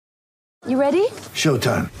You ready?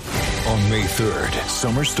 Showtime. On May 3rd,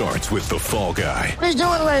 summer starts with The Fall Guy. Let's do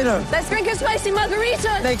it later. Let's drink a spicy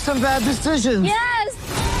margarita. Make some bad decisions. Yes!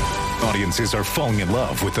 Audiences are falling in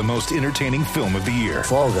love with the most entertaining film of the year.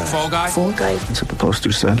 Fall Guy. Fall Guy? Fall Guy. That's what the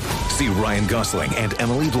poster said. See Ryan Gosling and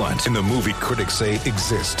Emily Blunt in the movie critics say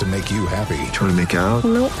exists to make you happy. Trying to make it out?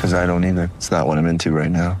 Nope. Because I don't either. It's not what I'm into right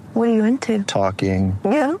now. What are you into? Talking.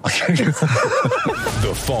 Yeah.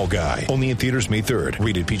 The Fall Guy. Only in theaters May 3rd.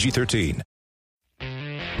 Rated PG-13.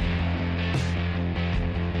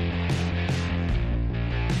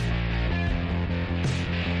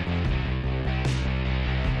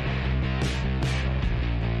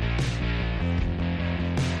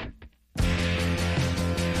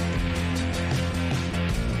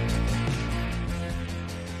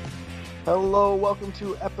 Hello, welcome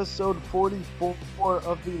to episode 44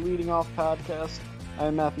 of the Leading Off podcast. I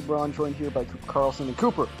am Matthew Braun, joined here by Cooper Carlson. And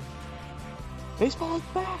Cooper, baseball is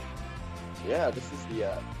back. Yeah, this is the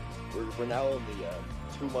we're now only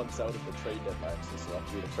 2 months out of the trade deadline, so this will have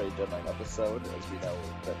to be the trade deadline episode, as we know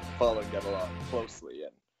we've been following them along closely.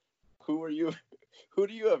 And who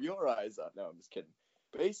do you have your eyes on? No, I'm just kidding.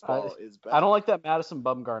 Baseball is back. I don't like that Madison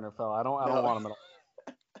Bumgarner fella. I don't want him at all.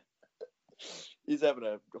 He's having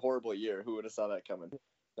a horrible year. Who would have saw that coming?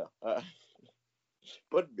 No.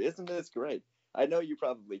 But isn't this great? I know you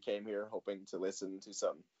probably came here hoping to listen to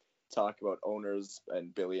some talk about owners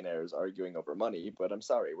and billionaires arguing over money, but I'm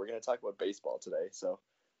sorry, we're going to talk about baseball today, so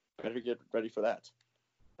better get ready for that.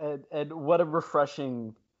 And what a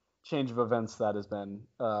refreshing change of events that has been.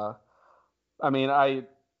 I mean, I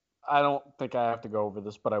don't think I have to go over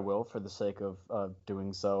this, but I will for the sake of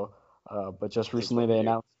doing so. But just recently they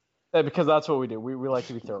announced, because that's what we do. We like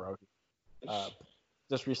to be thorough.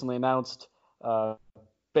 Just recently announced,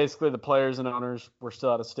 basically the players and owners were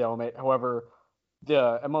still at a stalemate. However,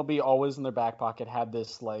 the MLB always in their back pocket had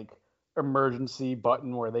this like emergency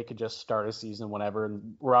button where they could just start a season whenever,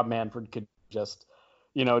 and Rob Manfred could just,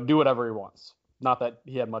 do whatever he wants. Not that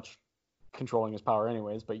he had much controlling his power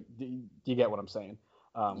anyways, but you get what I'm saying.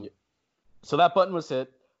 So that button was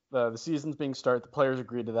hit. The season's being started. The players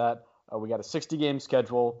agreed to that. We got a 60-game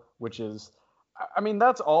schedule, which is, I mean,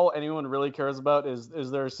 that's all anyone really cares about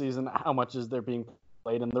is there a season? How much is there being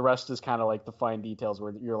played? And the rest is kind of like the fine details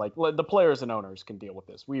where you're like, the players and owners can deal with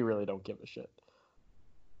this. We really don't give a shit.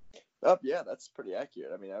 Yeah, that's pretty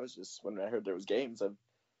accurate. I mean, when I heard there was games, I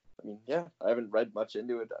haven't read much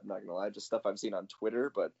into it. I'm not going to lie, just stuff I've seen on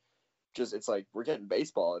Twitter, but just, it's like, we're getting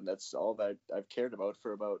baseball, and that's all that I've cared about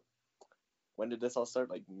for about, when did this all start?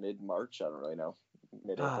 Like mid-March? I don't really know.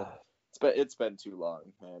 Mid-April. It's been too long,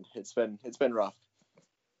 man. It's been rough.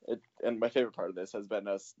 And my favorite part of this has been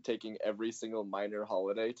us taking every single minor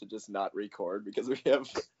holiday to just not record because we have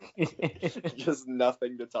just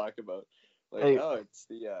nothing to talk about. Like, it's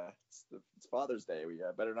Father's Day. We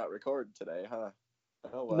better not record today, huh?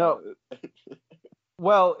 Oh well. No.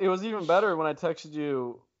 Well, it was even better when I texted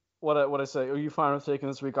you. What I say? Are you fine with taking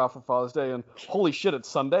this week off for Father's Day? And holy shit, it's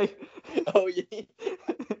Sunday. Oh yeah.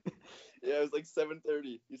 Yeah, it was like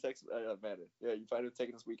 7:30. You texted me, man, yeah, you fine with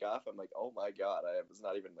taking this week off? I'm like, oh my god, I was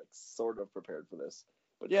not even like sort of prepared for this.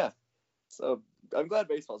 But yeah, so I'm glad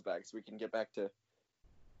baseball's back, so we can get back to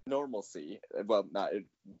normalcy. Well, it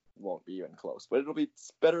won't be even close, but it'll be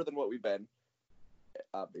better than what we've been,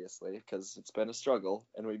 obviously, because it's been a struggle,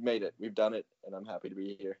 and we've made it. We've done it, and I'm happy to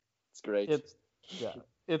be here. It's great.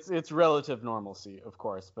 It's relative normalcy, of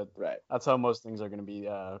course, but right. That's how most things are going to be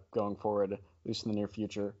going forward, at least in the near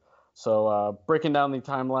future. So breaking down the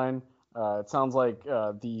timeline, it sounds like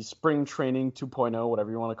the spring training 2.0, whatever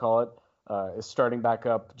you want to call it, is starting back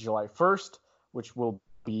up July 1st, which will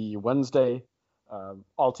be Wednesday.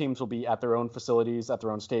 All teams will be at their own facilities, at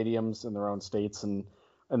their own stadiums, in their own states, and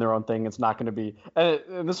their own thing. It's not going to be –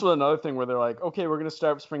 and this was another thing where they're like, okay, we're going to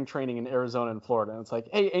start spring training in Arizona and Florida. And it's like,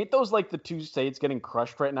 hey, ain't those like the two states getting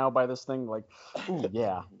crushed right now by this thing? Like, ooh,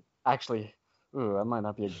 yeah, actually – ooh, that might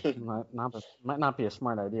not be a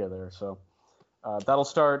smart idea there. So that'll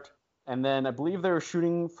start, and then I believe they're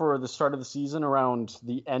shooting for the start of the season around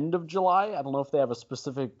the end of July. I don't know if they have a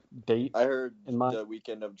specific date. I heard in mind. The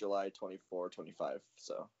weekend of July 24, 25.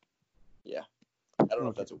 So yeah, I don't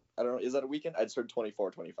know if that's I don't know. Is that a weekend? I just heard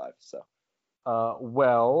 24, 25. So.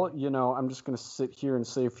 Well, I'm just gonna sit here and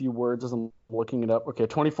say a few words as I'm looking it up. Okay,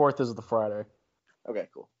 24th is the Friday. Okay,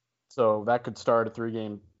 cool. So that could start a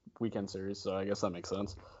 3-game weekend series, so I guess that makes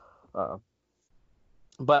sense.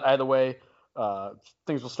 But either way,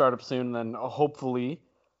 things will start up soon, and then hopefully,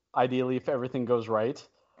 ideally, if everything goes right,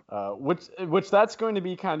 which that's going to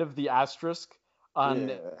be kind of the asterisk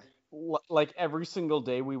on like every single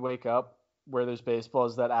day we wake up where there's baseball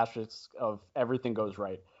is that asterisk of everything goes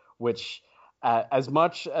right. which as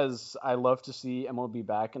much as I love to see MLB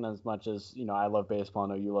back, and as much as I love baseball, I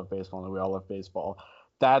know you love baseball, and we all love baseball.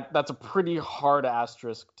 That's a pretty hard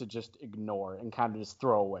asterisk to just ignore and kind of just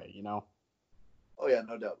throw away, Oh yeah,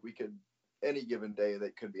 no doubt. We could any given day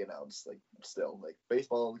that could be announced. Like still, like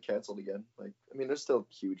baseball canceled again. Like I mean, there's still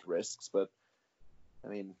huge risks, but I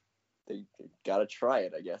mean, they gotta try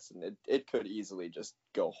it, I guess, and it could easily just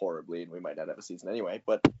go horribly, and we might not have a season anyway.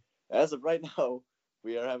 But as of right now,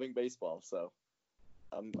 we are having baseball, so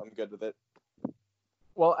I'm good with it.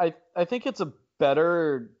 Well, I think it's a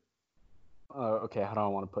better. Okay, how do I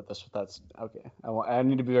want to put this? I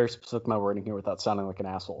need to be very specific with my wording here without sounding like an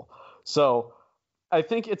asshole. So, I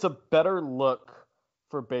think it's a better look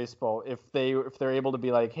for baseball if they're able to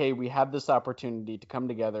be like, hey, we have this opportunity to come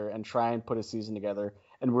together and try and put a season together,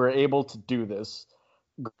 and we're able to do this.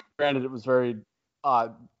 Granted, it was very, I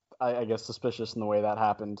guess, suspicious in the way that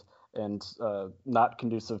happened, and not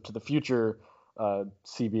conducive to the future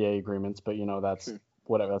CBA agreements. But that's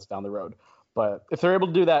whatever. That's down the road. But if they're able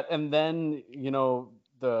to do that, and then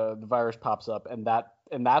the virus pops up, and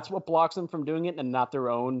that's what blocks them from doing it, and not their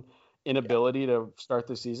own inability to start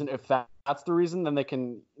the season. If that's the reason, then they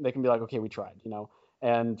can be like, okay, we tried,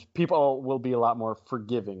 and people will be a lot more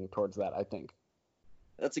forgiving towards that, I think.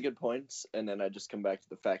 That's a good point. And then I just come back to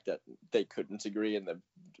the fact that they couldn't agree, and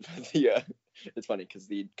it's funny because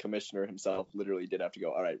the commissioner himself literally did have to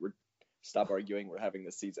go, all right, stop arguing, we're having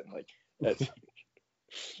this season. Like,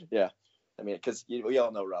 yeah. I mean, because we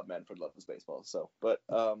all know Rob Manfred loves baseball, so. But,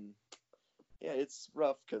 yeah, it's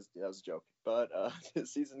rough because that was a joke. But the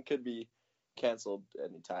season could be canceled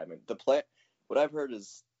anytime. And what I've heard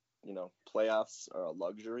is, playoffs are a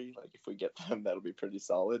luxury. Like, if we get them, that'll be pretty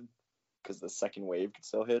solid because the second wave could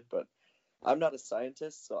still hit. But I'm not a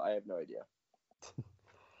scientist, so I have no idea.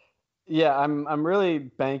 Yeah, I'm really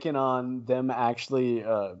banking on them actually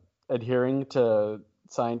adhering to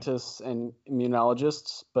scientists and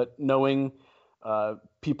immunologists, but knowing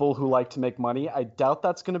people who like to make money, I doubt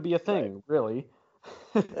that's going to be a thing, right. Really.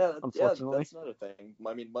 Unfortunately. Yeah, that's not a thing.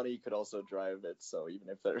 I mean, money could also drive it, so even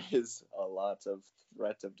if there is a lot of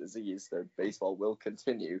threat of disease, their baseball will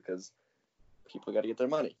continue because people got to get their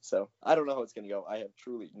money. So I don't know how it's going to go. I have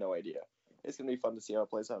truly no idea. It's going to be fun to see how it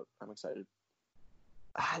plays out. I'm excited.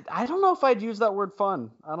 I don't know if I'd use that word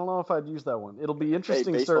fun. I don't know if I'd use that one. It'll be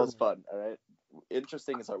interesting. Hey, baseball's certainly. Fun, all right?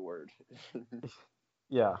 Interesting is our word.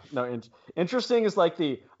 Yeah, no, interesting is like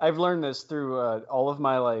I've learned this through all of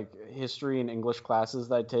my history and English classes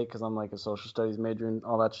that I take because I'm a social studies major and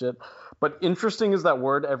all that shit. But interesting is that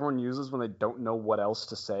word everyone uses when they don't know what else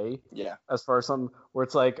to say. Yeah. As far as something where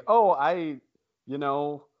it's like, oh, or you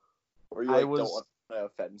don't want to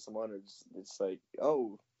offend someone, or it's like,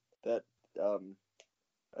 oh, that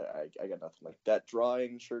I got nothing. Like that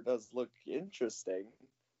drawing sure does look interesting.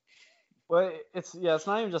 Well, it's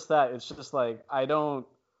not even just that. It's just like I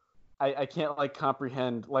can't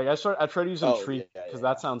comprehend. Like I try to use intrigue because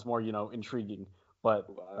that sounds more intriguing. But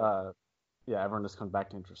yeah, everyone just comes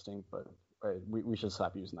back to interesting. But we should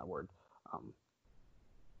stop using that word.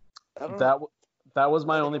 That was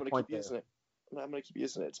my only point there. I'm gonna keep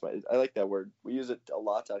using it. I like that word. We use it a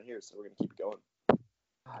lot down here, so we're gonna keep it going.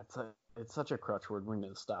 It's such a crutch word. We need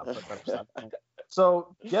to stop.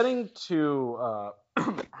 So getting to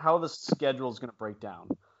how the schedule is going to break down,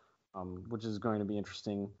 which is going to be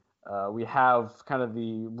interesting. We have kind of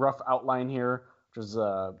the rough outline here, which is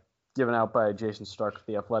given out by Jason Stark of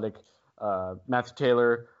The Athletic. Matthew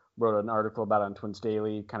Taylor wrote an article about it on Twins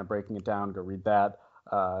Daily, kind of breaking it down. Go read that.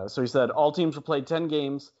 So he said all teams will play 10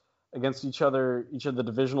 games against each of the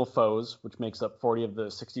divisional foes, which makes up 40 of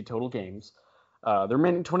the 60 total games. The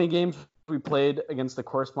remaining 20 games we played against the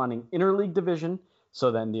corresponding interleague division. So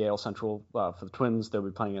then the AL Central for the Twins, they'll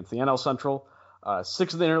be playing against the NL Central.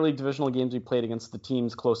 6 of the interleague divisional games we played against the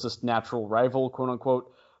team's closest natural rival, quote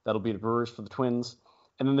unquote. That'll be the Brewers for the Twins.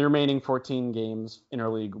 And then the remaining 14 games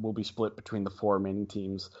interleague will be split between the 4 remaining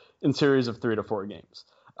teams in series of 3 to 4 games.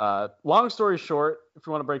 Long story short, if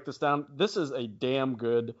you want to break this down, this is a damn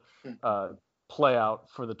good play out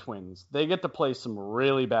for the Twins. They get to play some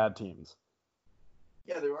really bad teams.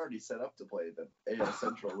 Yeah, they were already set up to play the AL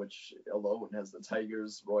Central, which alone has the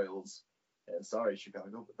Tigers, Royals, and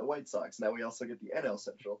Chicago, but the White Sox. Now we also get the NL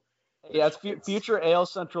Central. Yeah, it's future AL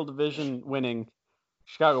Central division winning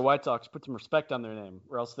Chicago White Sox. Put some respect on their name,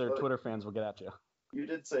 or else their Twitter fans will get at you. You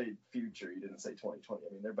did say future. You didn't say 2020.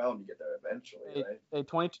 I mean, they're bound to get there eventually,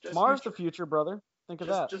 right? Tomorrow's the future, brother. Think of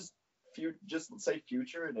that. Just say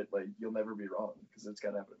future, and you'll never be wrong because it's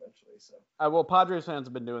gotta happen eventually. So. Well, Padres fans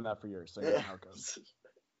have been doing that for years, so you know how it goes.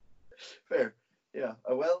 Fair, yeah.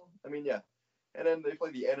 Well, I mean, yeah. And then they play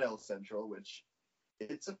the NL Central, which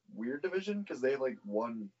it's a weird division because they have like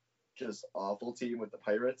one just awful team with the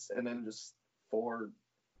Pirates, and then just 4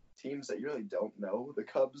 teams that you really don't know. The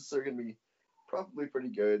Cubs are going to be probably pretty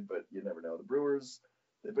good, but you never know. The Brewers,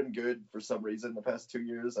 they've been good for some reason the past 2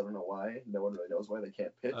 years. I don't know why. No one really knows why they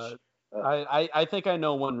can't pitch. I think I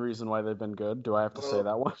know one reason why they've been good. Do I have to say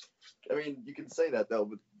that one? I mean, you can say that though.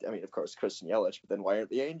 But, I mean, of course, Christian Yelich. But then why aren't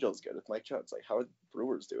the Angels good with Mike Trout? It's like, how are the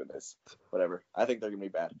Brewers doing this? Whatever. I think they're going to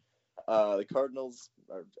be bad. The Cardinals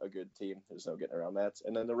are a good team. There's no getting around that.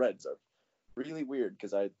 And then the Reds are really weird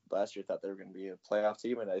because I last year thought they were going to be a playoff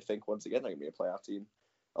team, and I think once again they're going to be a playoff team.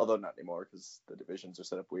 Although not anymore because the divisions are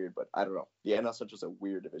set up weird. But I don't know. The NL Central's a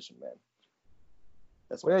weird division, man.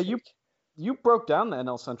 That's what you broke down the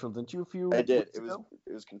NL Central, didn't you? I did. It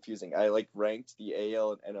was confusing. I like ranked the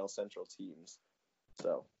AL and NL Central teams.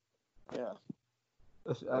 So, yeah.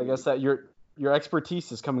 I guess that your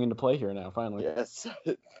expertise is coming into play here now. Finally. Yes.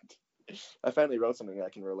 I finally wrote something that I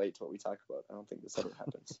can relate to what we talk about. I don't think this ever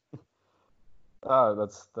happens. Oh,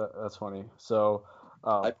 that's funny. So,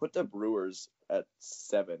 I put the Brewers at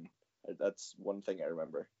 7. That's one thing I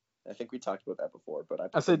remember. I think we talked about that before, but I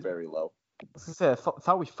put them very low. I was gonna say, I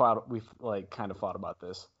thought we kind of fought about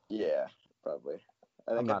this. Yeah, probably.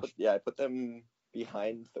 I think I put them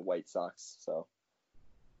behind the White Sox. So.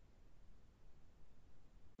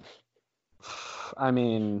 I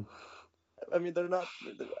mean, they're not.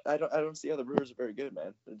 I don't see how the Brewers are very good,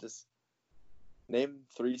 man. They're just name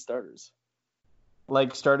 3 starters.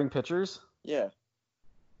 Like starting pitchers? Yeah.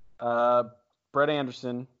 Brett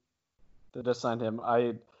Anderson. They just signed him.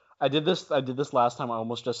 I did this last time. I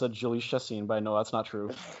almost just said Jhoulys Chacin, but I know that's not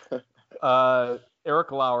true.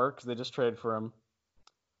 Eric Lauer, because they just traded for him.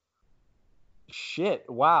 Shit!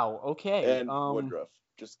 Wow. Okay. And Woodruff.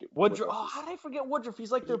 Woodruff. Oh, how did I forget Woodruff?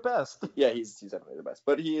 He's like their best. Yeah, he's definitely the best.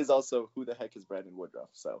 But he is also, who the heck is Brandon Woodruff?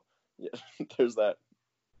 So yeah, there's that.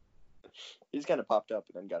 He's kind of popped up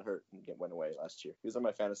and then got hurt and went away last year. He was on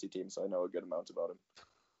my fantasy team, so I know a good amount about him.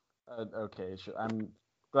 Okay, sure. I'm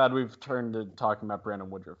glad we've turned to talking about Brandon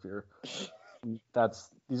Woodruff here.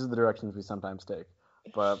 These are the directions we sometimes take.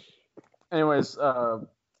 But anyways,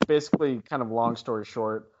 basically, kind of long story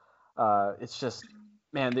short, it's just,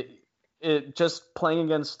 man, it just playing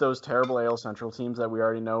against those terrible AL Central teams that we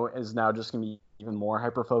already know is now just going to be even more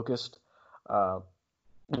hyper focused. Now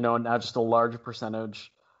just a larger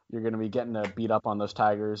percentage. You're going to be getting to beat up on those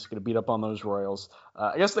Tigers, going to beat up on those Royals.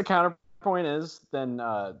 I guess the counterpoint is then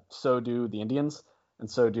so do the Indians,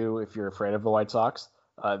 and so do, if you're afraid of the White Sox,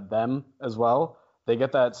 them as well. They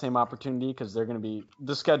get that same opportunity because the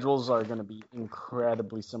schedules are going to be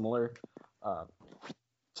incredibly similar.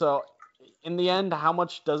 So in the end, how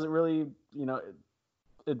much does it really,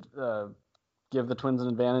 give the Twins an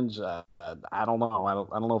advantage? I don't know. I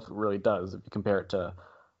don't know if it really does if you compare it to,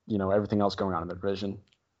 everything else going on in the division.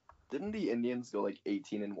 Didn't the Indians go like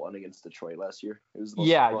 18-1 against Detroit last year? It was the most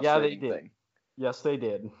frustrating they did. Thing. Yes, they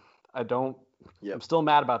did. I'm still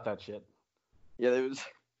mad about that shit. Yeah, there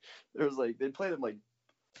was like they played them like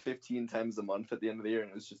 15 times a month at the end of the year,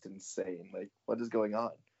 and it was just insane. Like, what is going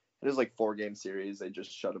on? It was like 4-game series. They just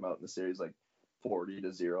shut them out in the series like 40-0.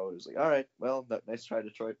 It was like, all right, well, nice try,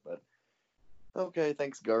 Detroit, but okay,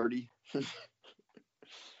 thanks, Gardy. I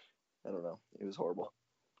don't know. It was horrible.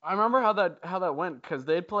 I remember how that went because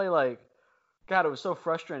they'd play like, God, it was so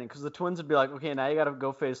frustrating because the Twins would be like, okay, now you got to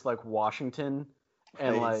go face like Washington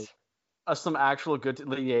and like some actual good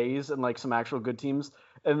the A's and like some actual good teams,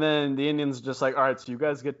 and then the Indians just like, all right, so you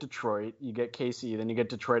guys get Detroit, you get KC, then you get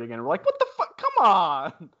Detroit again. We're like, what the fuck? Come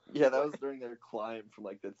on. Yeah, that was during their climb from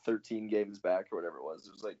like the 13 games back or whatever it was.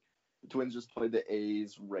 It was like the Twins just played the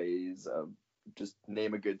A's, Rays, just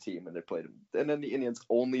name a good team, and they played them, and then the Indians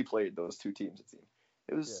only played those 2 teams. It seemed.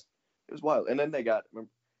 It was wild. And then they got,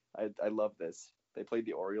 I love this. They played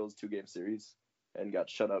the Orioles 2-game series and got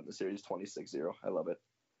shut out in the series 26-0. I love it.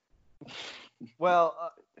 Well,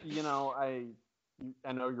 I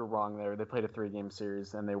know you're wrong there. They played a 3-game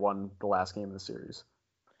series and they won the last game of the series.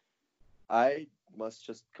 I must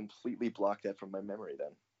just completely block that from my memory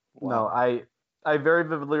then. Wow. No, I very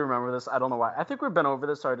vividly remember this. I don't know why. I think we've been over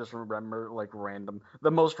this, so I just remember like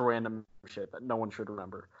the most random shit that no one should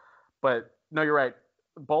remember. But no, you're right.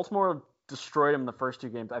 Baltimore destroyed him the first 2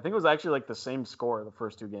 games. I think it was actually like the same score the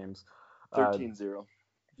first 2 games. 13-0.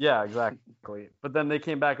 Yeah, exactly. But then they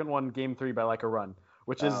came back and won Game 3 by like a run,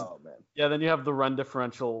 which is then you have the run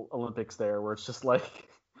differential Olympics there, where it's just like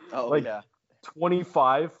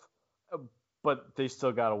 25, but they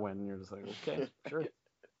still got to win. And you're just like, okay, sure.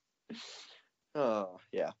 Oh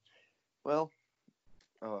yeah. Well,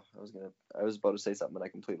 I was about to say something, but I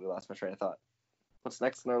completely lost my train of thought. What's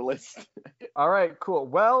next on our list? All right, cool.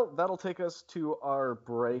 Well, that'll take us to our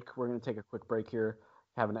break. We're going to take a quick break here,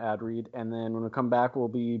 have an ad read, and then when we come back, we'll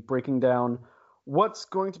be breaking down what's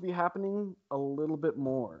going to be happening a little bit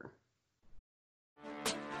more.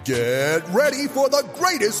 Get ready for the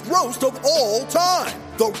greatest roast of all time,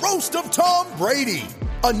 the Roast of Tom Brady,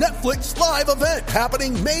 a Netflix live event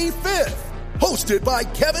happening May 5th. Hosted by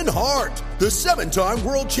Kevin Hart, the 7-time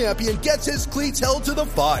world champion gets his cleats held to the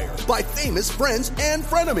fire by famous friends and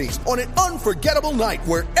frenemies on an unforgettable night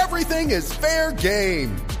where everything is fair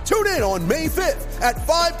game. Tune in on May 5th at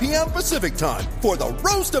 5 p.m. Pacific time for the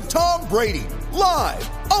Roast of Tom Brady, live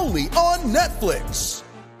only on Netflix.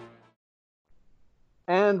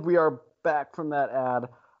 And we are back from that ad.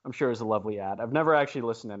 I'm sure it's a lovely ad. I've never actually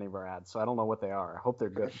listened to any of our ads, so I don't know what they are. I hope they're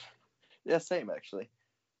good. Yeah, same actually.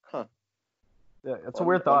 Huh. Yeah, it's a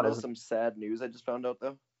weird thought. Some sad news I just found out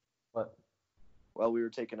though. What? While we were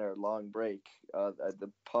taking our long break, the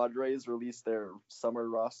Padres released their summer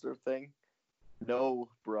roster thing. No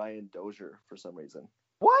Brian Dozier for some reason.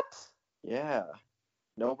 What? Yeah,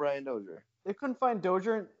 no Brian Dozier. They couldn't find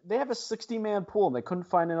Dozier. They have a 60-man pool, and they couldn't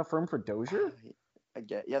find enough room for Dozier?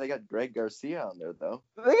 They got Greg Garcia on there though.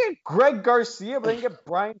 They get Greg Garcia, but they didn't get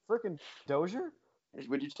Brian frickin' Dozier?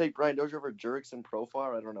 Would you take Brian Dozier over Jurickson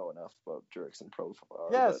Profar? I don't know enough about Jurickson Profar.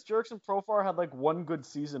 Yes, Jurickson Profar had like one good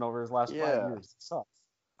season over his last 5 years. It sucks.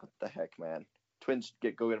 What the heck, man? Twins,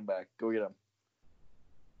 go get him back. Go get him.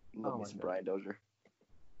 Love me some Brian Dozier.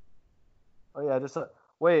 Oh yeah,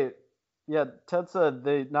 wait. Yeah, Ted said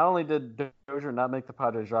they not only did Dozier not make the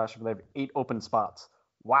Padres roster, but they have 8 open spots.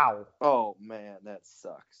 Wow. Oh man, that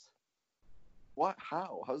sucks. What?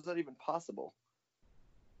 How? How is that even possible?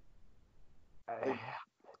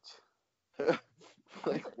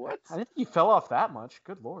 Like what? I didn't think he fell off that much.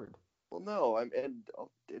 Good lord. Well, no,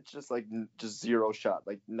 it's just like just zero shot,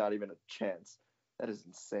 like not even a chance. That is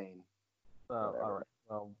insane. All right.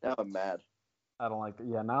 Well, now I'm mad. I don't like that.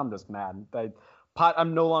 Yeah, now I'm just mad.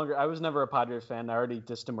 I'm no longer. I was never a Padres fan. I already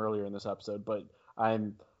dissed him earlier in this episode, but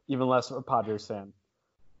I'm even less of a Padres fan.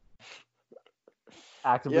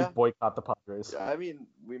 Actively boycott the Padres. Yeah, I mean,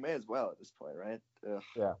 we may as well at this point, right? Ugh.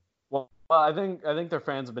 Yeah. Well, I think their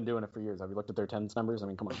fans have been doing it for years. Have you looked at their attendance numbers? I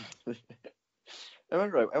mean, come on. I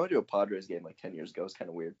went to a Padres game like 10 years ago. It's kind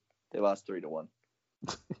of weird. They lost 3-1.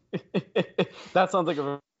 That sounds like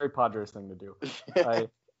a very Padres thing to do.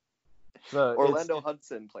 Orlando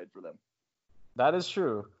Hudson played for them. That is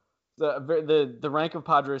true. The rank of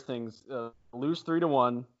Padres things: lose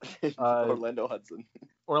 3-1.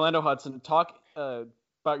 Orlando Hudson. Talk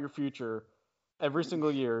about your future every single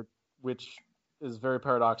year, which is very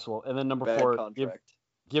paradoxical. And then number 4,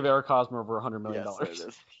 give Eric Hosmer over $100 million.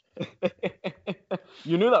 Yes, it is.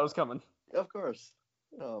 You knew that was coming. Of course.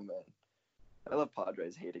 Oh man, I love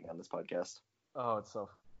Padres hating on this podcast. Oh, it's so.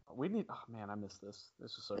 We need. Oh man, I miss this.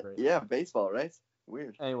 This is so great. Yeah, baseball, right?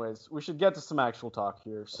 Weird. Anyways, we should get to some actual talk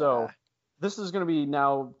here. So, this is going to be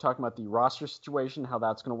now talking about the roster situation, how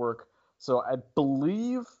that's going to work. So, I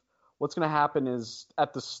believe what's going to happen is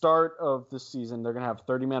at the start of the season, they're going to have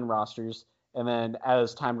 30-man rosters. And then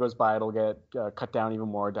as time goes by, it'll get cut down even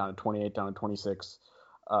more, down to 28, down to 26.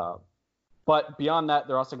 But beyond that,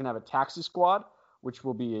 they're also going to have a taxi squad, which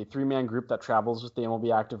will be a 3-man group that travels with the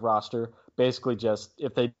MLB active roster. Basically just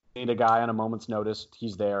if they need a guy on a moment's notice,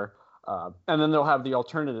 he's there. And then they'll have the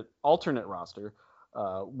alternate roster,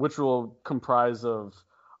 which will comprise of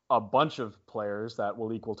a bunch of players that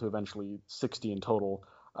will equal to eventually 60 in total.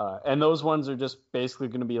 And those ones are just basically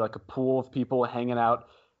going to be like a pool of people hanging out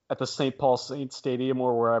at the St. Paul Saints Stadium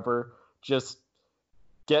or wherever, just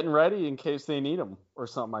getting ready in case they need them or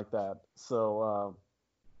something like that. So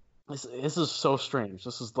this is so strange.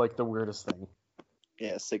 This is like the weirdest thing.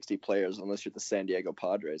 Yeah, 60 players, unless you're the San Diego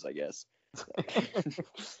Padres, I guess.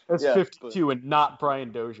 That's 52 and not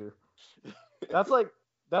Brian Dozier. That's like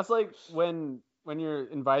when you're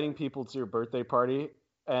inviting people to your birthday party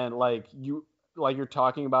and you're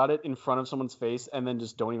talking about it in front of someone's face and then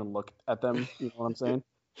just don't even look at them. You know what I'm saying?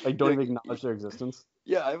 Like don't even acknowledge their existence.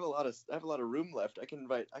 Yeah, I have a lot of room left.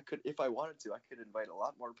 If I wanted to, I could invite a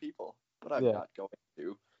lot more people, but I'm not going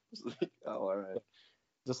to. Oh, all right.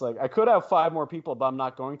 Just like I could have 5 more people, but I'm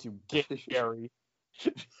not going to. Get Gary.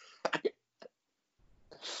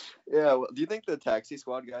 Yeah. Well, do you think the taxi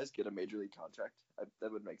squad guys get a major league contract?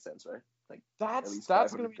 That would make sense, right? Like that's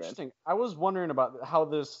going to be interesting. I was wondering about how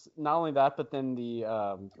this. Not only that, but then the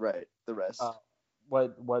the rest.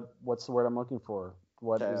 What's the word I'm looking for?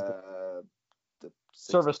 What is the 60,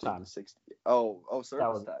 service time? 60. Oh,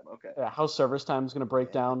 service time. Okay. Yeah, how service time is going to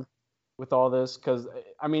break down. with all this? Because,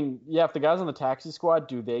 I mean, yeah, if the guys on the taxi squad,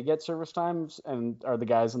 do they get service times? And are the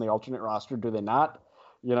guys in the alternate roster, do they not?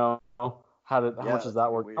 You know, how much does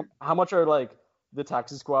that work? How much are, like, the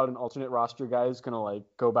taxi squad and alternate roster guys going to, like,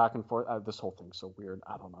 go back and forth? This whole thing's so weird.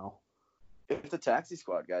 I don't know. If the taxi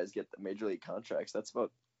squad guys get the major league contracts, that's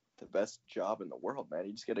about the best job in the world, man.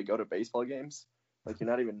 You just get to go to baseball games. Like, you're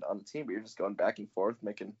not even on the team, but you're just going back and forth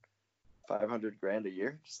making $500,000 a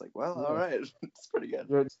year. Just like, well, all right. It's pretty good.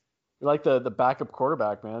 You're like the backup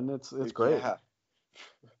quarterback, man. It's great. Yeah.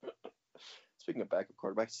 Speaking of backup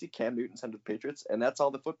quarterbacks, see Cam Newton signed with the Patriots, and that's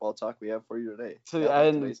all the football talk we have for you today. So,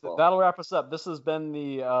 and that'll wrap us up. This has been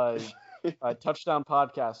the Touchdown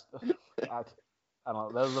Podcast. I don't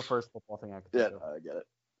know. That was the first football thing I could think of. I get it.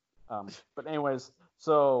 But anyways,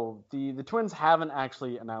 so the Twins haven't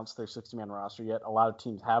actually announced their 60-man roster yet. A lot of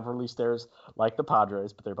teams have released theirs, like the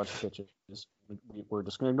Padres, but they're a bunch of bitches. We're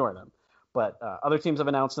just going to ignore them. But other teams have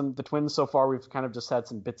announced them. The Twins, so far, we've kind of just had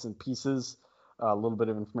some bits and pieces, a little bit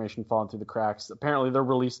of information falling through the cracks. Apparently, they'll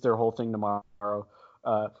release their whole thing tomorrow.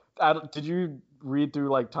 Did you read through,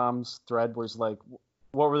 like, Tom's thread where it's like,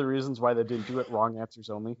 what were the reasons why they didn't do it? Wrong answers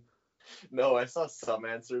only. No, I saw some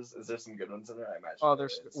answers. Is there some good ones in there? I imagine.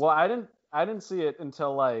 Well, I didn't see it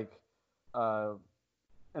until like an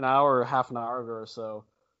hour or half an hour ago or so.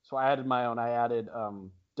 So I added my own. I added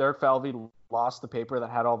Derek Falvey lost the paper that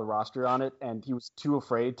had all the roster on it, and he was too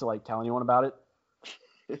afraid to like tell anyone about it.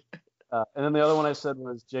 And then the other one I said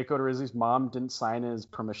was Jake Odorizzi's mom didn't sign his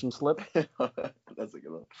permission slip. That's a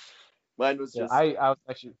good one. Mine was just. I was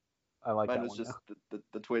actually. I like mine that was one. Just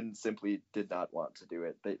the Twins simply did not want to do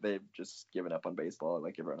it. They've just given up on baseball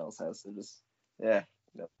like everyone else has. They're just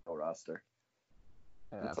no roster.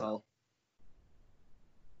 Yeah, that's all.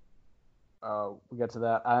 We get to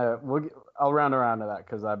that. I'll round around to that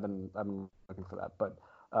because I've been looking for that. But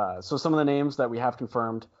so some of the names that we have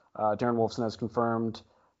confirmed, Darren Wolfson has confirmed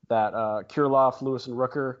that Kirilloff, Lewis, and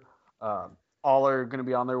Rooker all are going to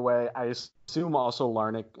be on their way. I assume also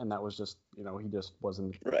Larnick, and that was just he just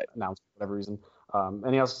wasn't announced for whatever reason.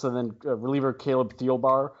 And he also said then reliever Caleb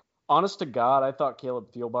Thielbar. Honest to God, I thought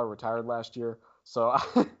Caleb Thielbar retired last year. So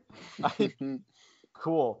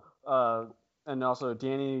cool. And also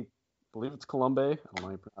Danny, I believe it's Colombe. I don't know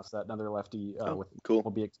how you pronounce that. Another lefty with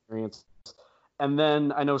MLB experience. And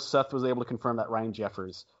then I know Seth was able to confirm that Ryan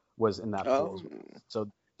Jeffers was in that pool.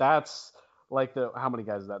 So that's like how many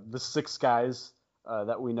guys is that? The 6 guys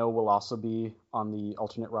that we know will also be on the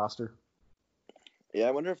alternate roster. Yeah,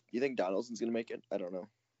 I wonder if you think Donaldson's going to make it. I don't know.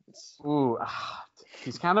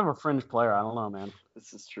 He's kind of a fringe player. I don't know, man.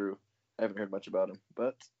 This is true. I haven't heard much about him,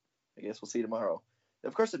 but I guess we'll see tomorrow.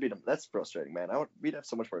 Of course, it'd be that's frustrating, man. We'd have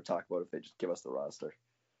so much more to talk about if they just give us the roster.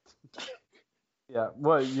 Yeah,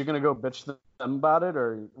 what, you're gonna go bitch to them about it,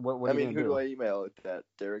 or what? I mean, who do I email it at?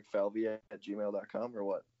 DerekFalvey@gmail.com or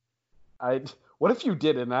what? What if you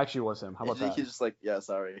did and it actually was him? How about that? He's just like, yeah,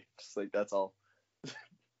 sorry, just like that's all.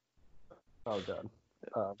 Oh god,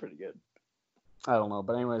 pretty good. I don't know,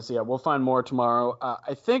 but anyways, yeah, we'll find more tomorrow.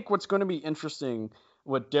 I think what's going to be interesting,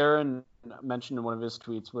 what Darren mentioned in one of his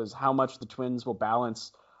tweets, was how much the Twins will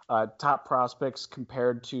balance top prospects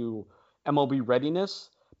compared to MLB readiness.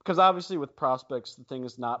 Because obviously with prospects, the thing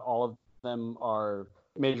is not all of them are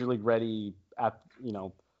major league ready at,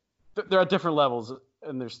 they're at different levels.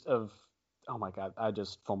 And oh my God, I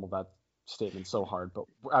just fumbled that statement so hard, but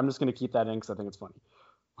I'm just going to keep that in because I think it's funny.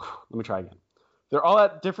 Let me try again. They're all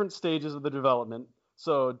at different stages of the development.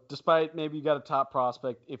 So despite maybe you got a top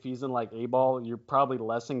prospect, if he's in like A-ball, you're probably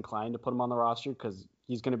less inclined to put him on the roster because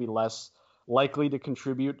he's going to be less likely to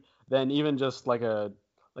contribute than even just like a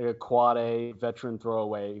quad A veteran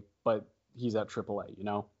throwaway, but he's at AAA,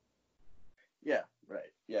 Yeah, right.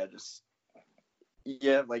 Yeah,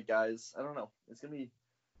 like guys, I don't know. It's going to be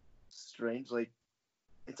strange. Like,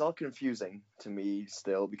 it's all confusing to me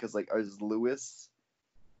still because like, is Lewis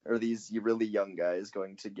or these really young guys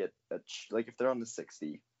going to get like if they're on the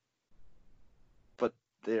 60, but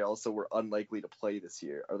they also were unlikely to play this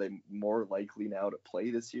year? Are they more likely now to play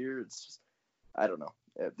this year? It's just, I don't know.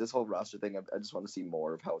 This whole roster thing, I just want to see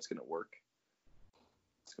more of how it's going to work.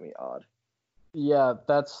 It's going to be odd. Yeah,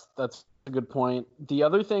 that's a good point. The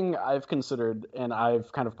other thing I've considered and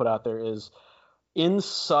I've kind of put out there is in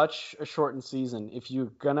such a shortened season, if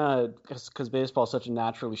you're going to, because baseball is such a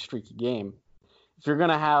naturally streaky game, if you're going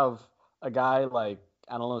to have a guy like,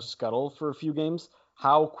 I don't know, Scuttle for a few games,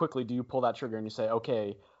 how quickly do you pull that trigger and you say,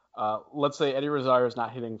 okay, let's say Eddie Rosario is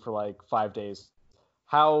not hitting for like 5 days.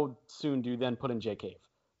 How soon do you then put in Jay Cave?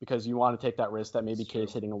 Because you want to take that risk that maybe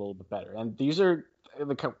Cave's hitting a little bit better. And these are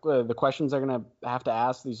the questions they're going to have to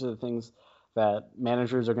ask. These are the things that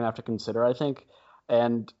managers are going to have to consider, I think.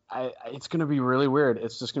 And it's going to be really weird.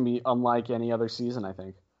 It's just going to be unlike any other season, I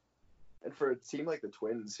think. And for a team like the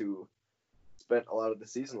Twins, who spent a lot of the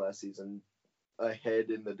season last season ahead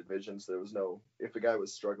in the division, so there was no, if a guy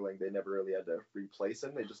was struggling, they never really had to replace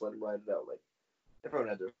him. They just let him ride it out. Like, everyone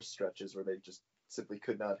had their stretches where they just simply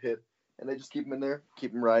could not hit, and they just keep him in there,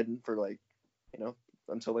 keep him riding for, like,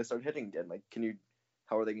 until they start hitting again. Like,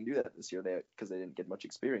 how are they going to do that this year? Because they didn't get much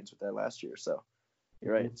experience with that last year. So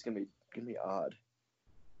you're right, it's gonna be odd.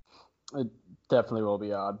 It definitely will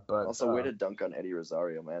be odd, but also way to dunk on Eddie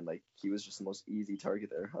Rosario, man. Like, he was just the most easy target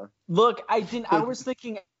there, huh? Look, I was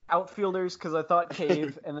thinking outfielders because I thought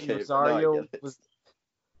Cave and then Cave. Rosario No, was.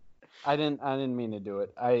 I didn't mean to do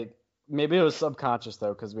it. Maybe it was subconscious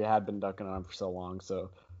though because we had been dunking on him for so long, so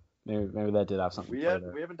maybe that did have something. We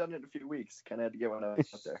haven't done it in a few weeks. Kind of had to get one out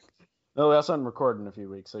there. No, we also haven't recorded in a few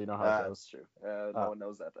weeks, so you know how it goes. That's true. No one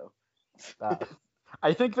knows that though.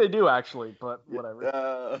 I think they do actually, but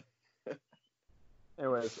whatever.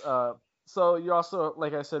 Anyways, so you also,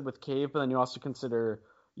 like I said, with Cave, but then you also consider,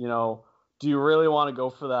 do you really want to go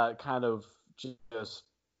for that kind of just,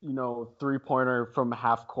 3-pointer from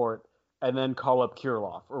half court and then call up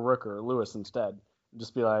Kirilloff or Rooker or Lewis instead?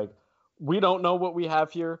 Just be like, we don't know what we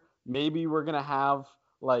have here. Maybe we're going to have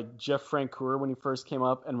like Jeff Francoeur when he first came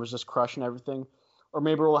up and was just crushing everything. Or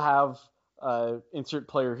maybe we'll have insert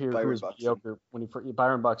player here who was mediocre when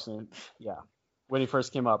Byron Buxton, when he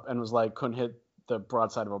first came up and was like, couldn't hit the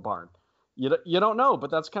broadside of a barn. You don't know, but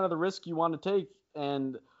that's kind of the risk you want to take.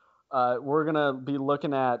 And we're going to be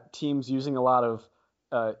looking at teams using a lot of,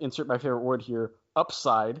 insert my favorite word here,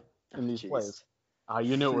 upside in these plays.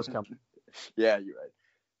 You knew it was coming. Yeah, you're right.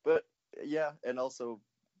 But, yeah, and also,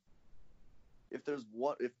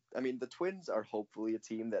 the Twins are hopefully a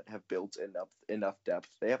team that have built enough depth.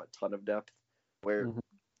 They have a ton of depth where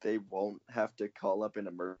they won't have to call up an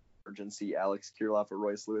emergency Alex Kirilloff or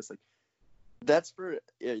Royce Lewis. Like, that's for,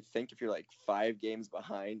 I think, if you're like 5 games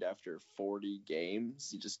behind after 40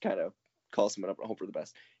 games, you just kind of call someone up and hope for the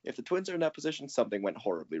best. If the Twins are in that position, something went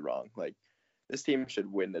horribly wrong. Like, this team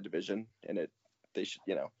should win the division, and they should,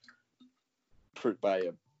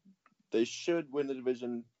 they should win the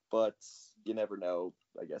division, but you never know,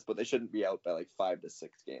 I guess. But they shouldn't be out by like 5 to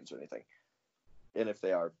 6 games or anything. And if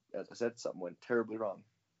they are, as I said, something went terribly wrong.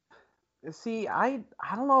 See, I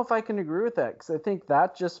don't know if I can agree with that because I think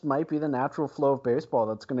that just might be the natural flow of baseball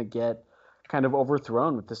that's going to get kind of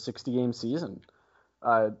overthrown with the 60-game season.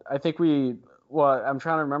 I think I'm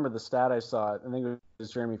trying to remember the stat I saw. I think it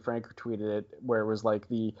was Jeremy Frank who tweeted it, where it was like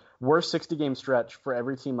the worst 60-game stretch for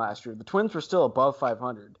every team last year. The Twins were still above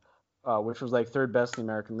 500, which was like third best in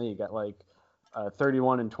the American League at like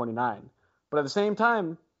 31 and 29. But at the same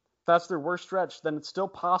time, if that's their worst stretch, then it's still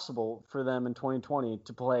possible for them in 2020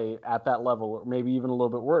 to play at that level, or maybe even a little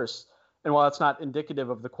bit worse. And while that's not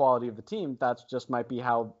indicative of the quality of the team, that just might be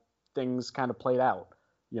how things kind of played out,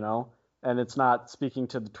 And it's not speaking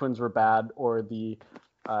to the Twins were bad or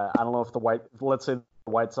I don't know if let's say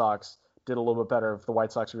the White Sox did a little bit better if the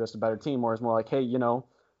White Sox were just a better team, or it's more like, hey,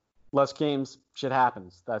 less games, shit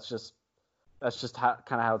happens. That's just kind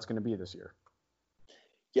of how it's going to be this year.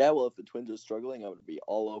 Yeah, well, if the Twins are struggling, I would be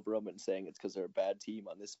all over them and saying it's because they're a bad team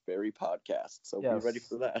on this very podcast. So Be ready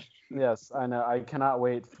for that. Yes, I know. I cannot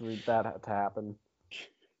wait for that to happen.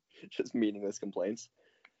 Just meaningless complaints.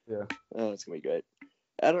 Yeah. Oh, it's going to be great.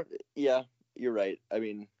 Yeah, you're right. I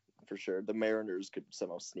mean, for sure. The Mariners could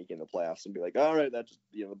somehow sneak in the playoffs and be like, all right, that's just,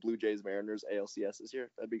 the Blue Jays, Mariners, ALCS this year.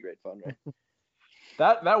 That'd be great fun, right?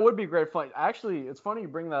 That would be great fun. Actually, it's funny you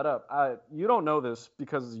bring that up. You don't know this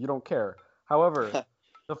because you don't care. However,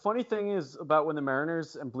 the funny thing is about when the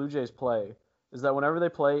Mariners and Blue Jays play is that whenever they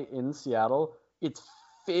play in Seattle, it's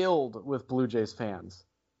filled with Blue Jays fans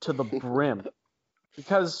to the brim.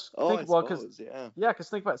 Because think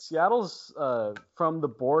about it. Seattle's from the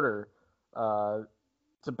border.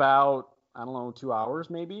 It's about 2 hours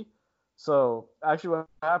maybe. So actually, what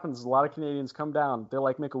happens is a lot of Canadians come down. They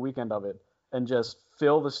make a weekend of it and just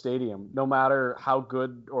fill the stadium, no matter how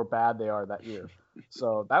good or bad they are that year.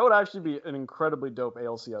 So that would actually be an incredibly dope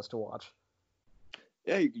ALCS to watch.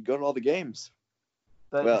 Yeah, you could go to all the games.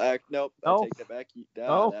 Nope. I take that back.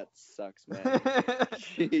 That sucks, man.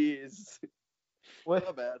 Jeez.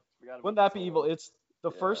 Not bad. Wouldn't that be evil? It's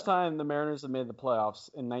the first time the Mariners have made the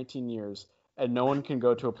playoffs in 19 years, and no one can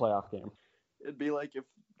go to a playoff game. It'd be like if,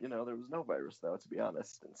 there was no virus, though, to be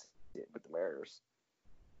honest, and with the Mariners.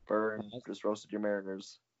 Burn, just roasted your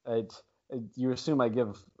Mariners. You assume I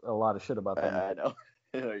give a lot of shit about that. I know.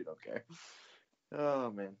 I know you don't care.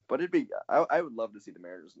 Oh, man. But I would love to see the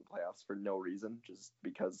Mariners in the playoffs for no reason, just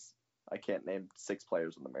because I can't name 6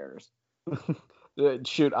 players on the Mariners.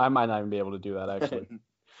 Shoot, I might not even be able to do that actually.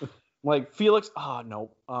 Like Felix,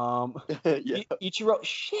 no. Yeah. Ichiro,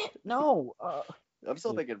 shit, no. I'm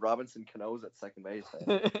still thinking Robinson Cano's at second base.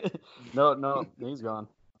 No, he's gone.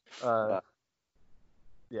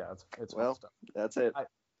 Yeah, it's well, stuff. That's it.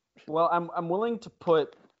 I'm willing to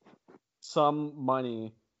put some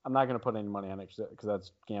money. I'm not going to put any money on it because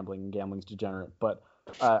that's gambling, and gambling's degenerate. But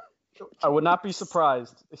I would not be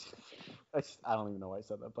surprised. I don't even know why I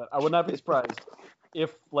said that, but I would not be surprised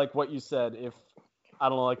if, like what you said, if I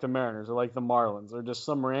don't know, like the Mariners or like the Marlins or just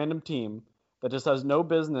some random team that just has no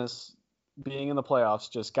business being in the playoffs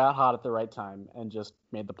just got hot at the right time and just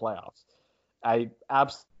made the playoffs. I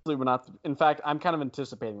absolutely would not. In fact, I'm kind of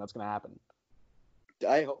anticipating that's going to happen.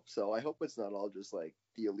 I hope so. I hope it's not all just like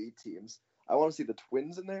the elite teams. I want to see the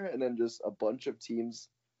Twins in there and then just a bunch of teams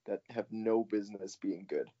that have no business being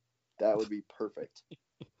good. That would be perfect.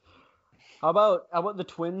 How about the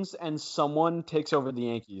Twins and someone takes over the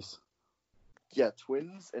Yankees? Yeah,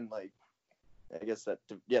 Twins and like, I guess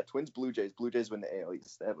Twins, Blue Jays. Blue Jays win the AL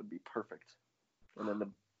East. That would be perfect. And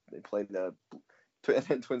then they play and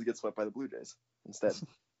then Twins get swept by the Blue Jays instead.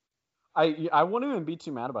 I wouldn't even be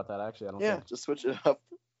too mad about that actually. I don't think. Just switch it up.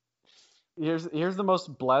 Here's the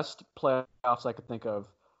most blessed playoffs I could think of: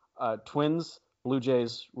 Twins, Blue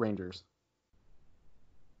Jays, Rangers.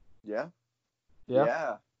 Yeah.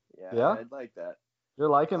 Yeah. I'd like that. You're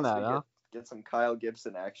liking that, huh? Get some Kyle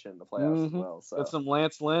Gibson action in the playoffs as well. So. Get some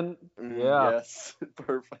Lance Lynn. Yeah. Yes,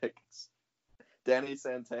 perfect. Danny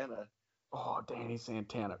Santana. Oh, Danny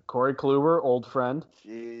Santana. Corey Kluber, old friend.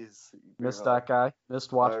 Jeez. Missed that guy.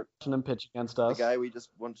 Missed watching him pitch against us. The guy we just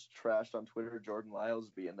once trashed on Twitter, Jordan Lyles,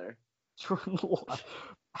 being there. Jordan Lyles.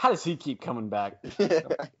 How does he keep coming back?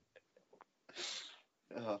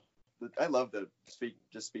 I love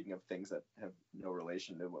speaking of things that have no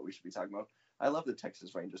relation to what we should be talking about. I love the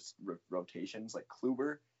Texas Rangers rotations, like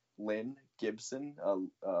Kluber, Lynn, Gibson, we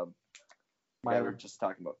were just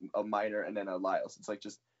talking about a Minor and then a Lyles. It's like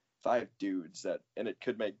just 5 dudes and it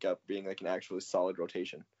could make up being like an actually solid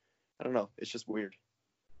rotation. I don't know. It's just weird.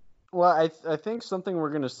 Well, I think something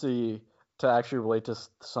we're going to see to actually relate to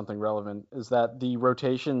something relevant is that the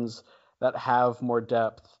rotations that have more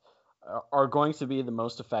depth are going to be the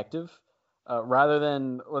most effective, rather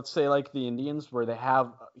than, let's say, like the Indians, where they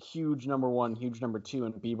have huge number 1, huge number 2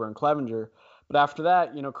 in Bieber and Clevenger. But after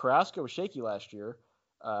that, Carrasco was shaky last year.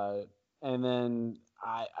 And then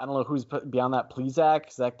I don't know who's beyond that. Zach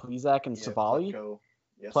Plesac and Savali.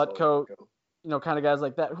 Plutko, kind of guys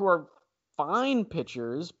like that who are fine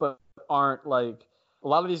pitchers, but aren't like, a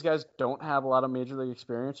lot of these guys don't have a lot of major league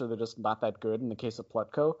experience, or they're just not that good in the case of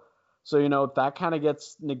Plutko. So, that kind of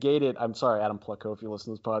gets negated. I'm sorry, Adam Plutko, if you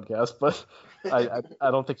listen to this podcast, but I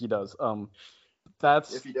don't think he does.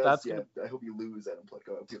 If he does, I hope you lose Adam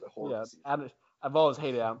Plutko. I'll do the horrible season. I've always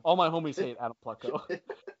hated Adam. All my homies hate Adam Plutko.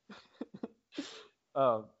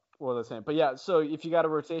 What was I saying? But yeah, so if you got a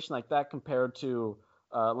rotation like that compared to,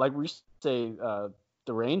 like we say,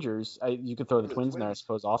 the Rangers, you could throw the Twins in there, I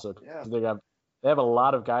suppose, also. Yeah. They have a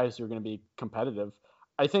lot of guys who are going to be competitive.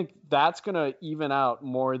 I think that's going to even out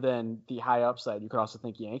more than the high upside. You could also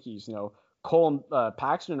think Yankees. Cole and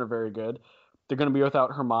Paxton are very good. They're going to be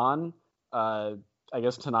without Herman. I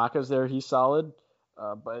guess Tanaka's there. He's solid.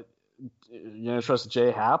 But you're going to trust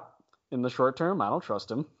J. Happ in the short term? I don't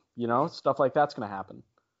trust him. Stuff like that's going to happen.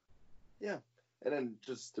 Yeah. And then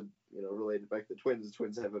just to, relate it back to the Twins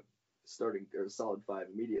have a starting or a solid 5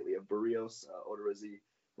 immediately of Barrios, Odorizzi,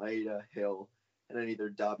 Maeda, Hill, and then either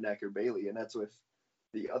Dobnak or Bailey. And that's with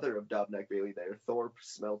the other of Dobnak, Bailey there, Thorpe,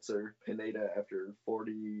 Smeltzer, Pineda after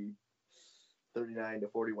 39 to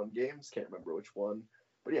 41 games. Can't remember which one.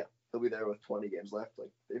 But yeah, he'll be there with 20 games left.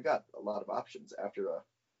 Like, they've got a lot of options after a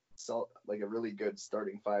really good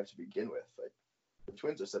starting 5 to begin with. Like, the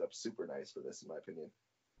Twins are set up super nice for this, in my opinion.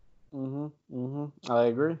 I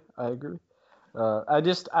agree. I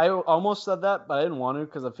almost said that, but I didn't want to,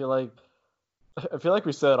 because I feel like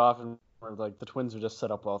we say it often, where like the Twins are just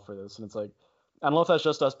set up well for this, and it's like, I don't know if that's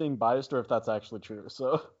just us being biased or if that's actually true.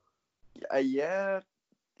 So, yeah,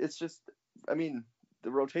 it's just, the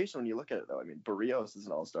rotation, when you look at it, though, Barrios is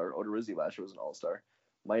an all-star. Odorizzi last year was an all-star.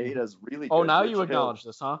 Maeda's really good. Oh, now you acknowledge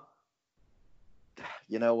this, huh?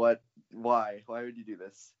 You know what? Why? Why would you do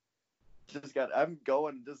this? I'm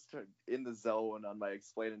going just in the zone on my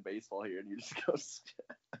explaining baseball here, and you just go.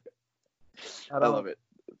 I love it.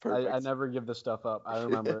 Perfect. I never give this stuff up. I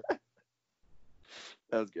remember it.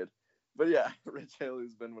 That was good. But yeah, Rich Hill,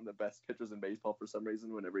 who's been one of the best pitchers in baseball for some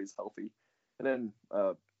reason whenever he's healthy. And then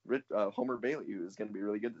Homer Bailey, who is going to be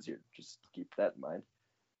really good this year. Just keep that in mind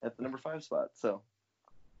at the number 5 spot. So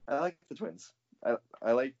I like the Twins.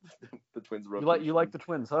 I like the Twins. You like the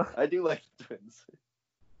Twins, huh? I do like the Twins.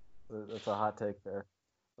 That's a hot take there.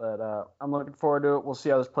 But I'm looking forward to it. We'll see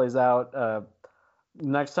how this plays out.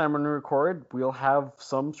 Next time when we record, we'll have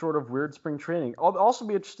some sort of weird spring training. I'll also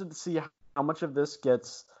be interested to see how much of this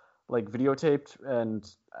gets like videotaped and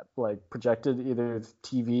like projected either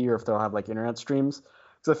TV or if they'll have like internet streams.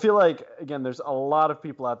 Because I feel like, again, there's a lot of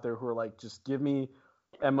people out there who are like, just give me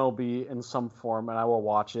MLB in some form and I will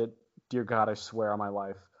watch it. Dear God, I swear on my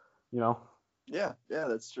life. You know? Yeah,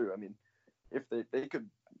 that's true. I mean, if they could,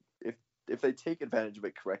 if they take advantage of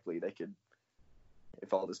it correctly, they could,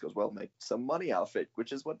 if all this goes well, make some money off it,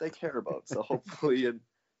 which is what they care about. So hopefully,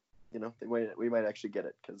 we might actually get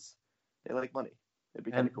it because they like money. It'd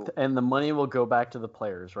be kind of cool. And the money will go back to the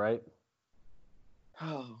players, right?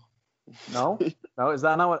 Oh. No? Is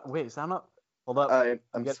that not what? Wait, is that not? Hold up.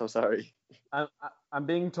 I'm so sorry. I'm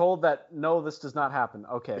being told that no, this does not happen.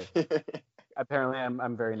 Okay. Apparently,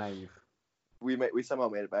 I'm very naive. We somehow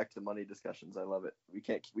made it back to money discussions. I love it. We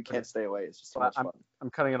can't stay away. It's just so much fun. I'm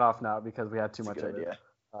cutting it off now because we had too much of it.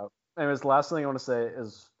 Anyways, the last thing I want to say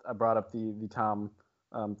is I brought up the Tom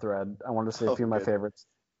thread. I wanted to say a few of my favorites.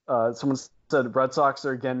 Someone said Red Sox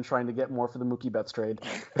are again trying to get more for the Mookie Betts trade.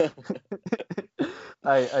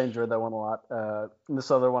 I enjoyed that one a lot. And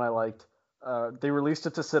this other one I liked. They released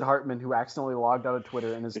it to Sid Hartman, who accidentally logged out of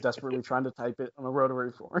Twitter and is desperately trying to type it on a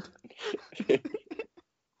rotary phone.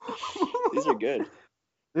 These are good.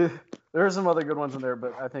 There are some other good ones in there,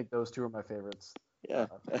 but I think those two are my favorites. Yeah,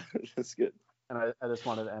 that's good. And I just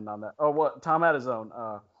wanted to end on that. Oh, what Tom had his own.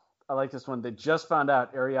 I like this one. They just found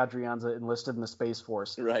out Ari Adrianza enlisted in the Space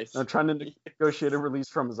Force. Right. And they're trying to negotiate a release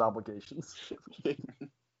from his obligations.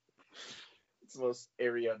 It's the most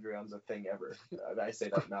Ari Adrianza thing ever. I say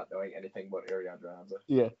that not knowing anything about Ari Adrianza.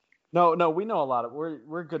 Yeah. No, we know a lot of.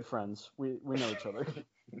 We're good friends. We know each other.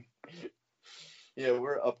 Yeah,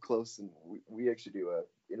 we're up close, and we actually do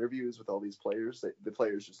interviews with all these players. The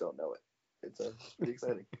players just don't know it. It's pretty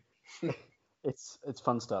exciting. It's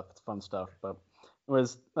fun stuff. But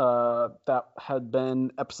anyways, that had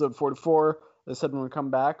been episode 44. As I said, when we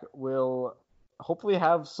come back, we'll hopefully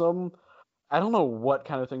have some. I don't know what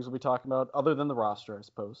kind of things we'll be talking about, other than the roster, I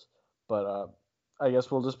suppose. But I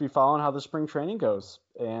guess we'll just be following how the spring training goes,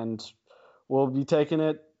 and we'll be taking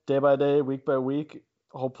it day by day, week by week.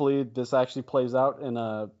 Hopefully this actually plays out in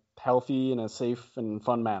a healthy and a safe and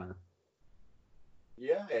fun manner.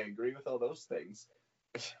 Yeah, I agree with all those things.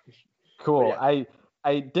 Cool. Yeah.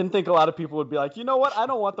 I didn't think a lot of people would be like, you know what? I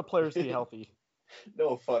don't want the players to be healthy.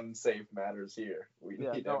 No fun, safe matters here. We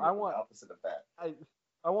need the opposite of that.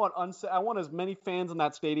 I want as many fans in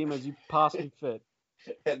that stadium as you possibly fit.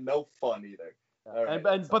 And no fun either. Yeah.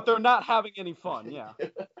 Right, but they're not having any fun, yeah. They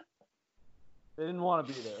didn't want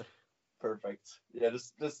to be there. Perfect. Yeah,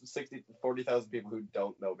 just 40,000 people who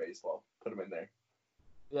don't know baseball. Put them in there.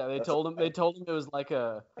 Yeah, they told him it was like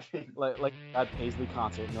a that Paisley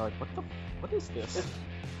concert, and they're like, what is this?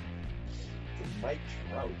 It's Mike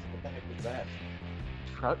Trout. What the heck was that?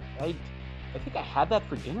 Trout? I think I had that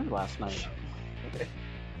for dinner last night.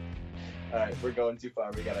 All right, we're going too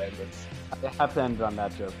far. We gotta end this. I have to end on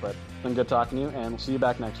that joke, but it's been good talking to you, and we'll see you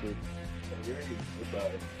back next week.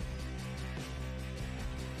 Goodbye.